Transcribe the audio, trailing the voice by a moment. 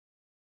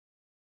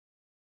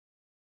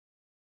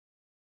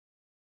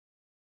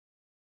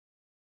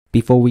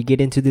Before we get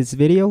into this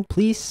video,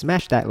 please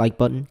smash that like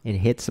button and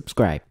hit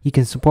subscribe. You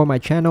can support my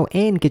channel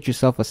and get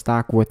yourself a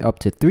stock worth up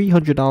to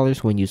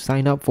 $300 when you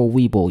sign up for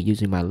Webull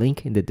using my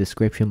link in the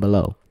description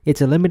below.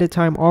 It's a limited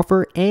time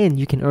offer and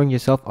you can earn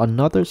yourself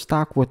another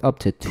stock worth up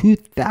to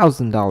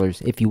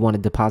 $2,000 if you want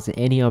to deposit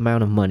any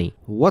amount of money.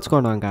 What's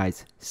going on,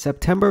 guys?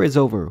 September is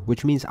over,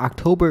 which means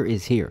October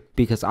is here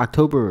because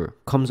October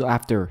comes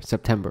after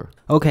September.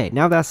 Okay,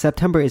 now that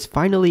September is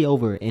finally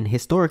over, and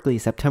historically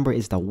September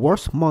is the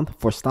worst month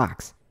for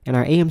stocks. And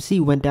our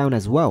AMC went down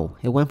as well.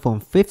 It went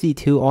from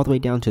 52 all the way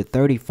down to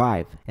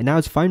 35, and now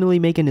it's finally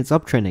making its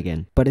uptrend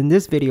again. But in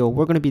this video,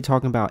 we're going to be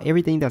talking about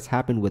everything that's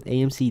happened with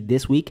AMC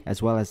this week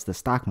as well as the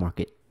stock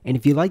market. And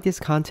if you like this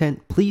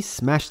content, please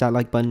smash that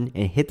like button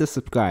and hit the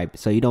subscribe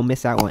so you don't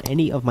miss out on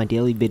any of my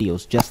daily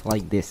videos just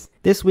like this.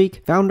 This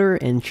week, founder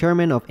and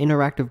chairman of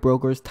Interactive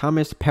Brokers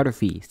Thomas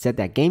Peterffy said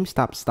that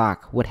GameStop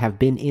stock would have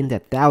been in the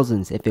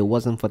thousands if it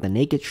wasn't for the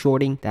naked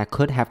shorting that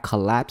could have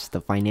collapsed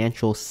the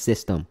financial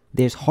system.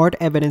 There's hard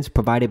evidence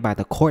provided by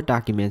the court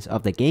documents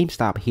of the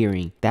GameStop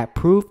hearing that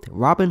proved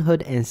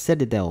Robinhood and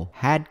Citadel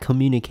had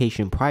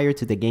communication prior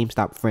to the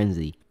GameStop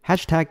frenzy.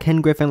 Hashtag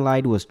Ken Griffin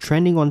lied was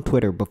trending on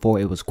Twitter before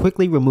it was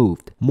quickly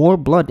removed. More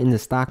blood in the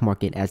stock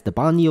market as the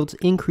bond yields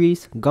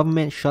increase,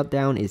 government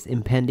shutdown is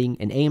impending,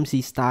 and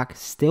AMC stock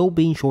still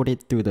being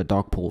shorted through the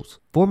dark pools.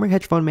 Former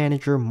hedge fund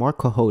manager Mark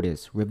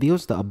Cohodes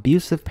reveals the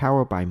abusive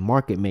power by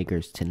market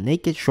makers to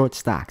naked short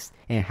stocks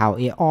and how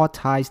it all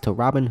ties to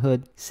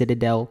Robinhood,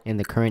 Citadel, and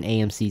the current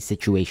AMC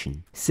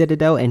situation.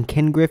 Citadel and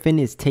Ken Griffin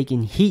is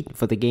taking heat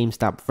for the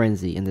GameStop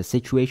frenzy, and the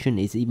situation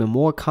is even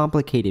more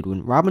complicated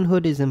when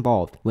Robinhood is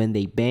involved when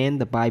they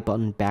banned the buy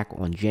button back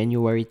on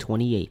January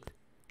 28th.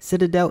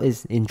 Citadel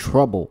is in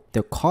trouble.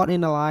 They're caught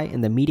in a lie,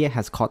 and the media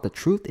has caught the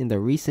truth in the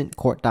recent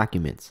court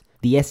documents.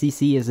 The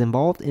SEC is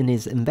involved and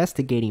is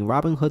investigating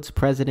Robinhood's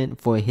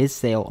president for his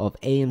sale of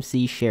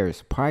AMC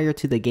shares prior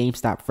to the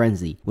GameStop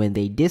frenzy when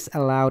they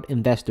disallowed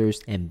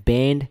investors and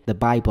banned the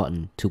buy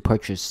button to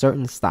purchase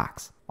certain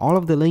stocks. All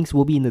of the links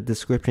will be in the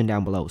description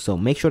down below, so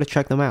make sure to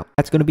check them out.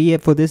 That's going to be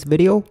it for this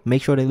video.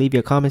 Make sure to leave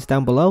your comments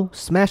down below,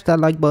 smash that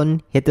like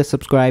button, hit the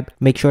subscribe,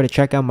 make sure to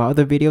check out my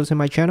other videos in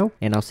my channel,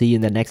 and I'll see you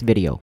in the next video.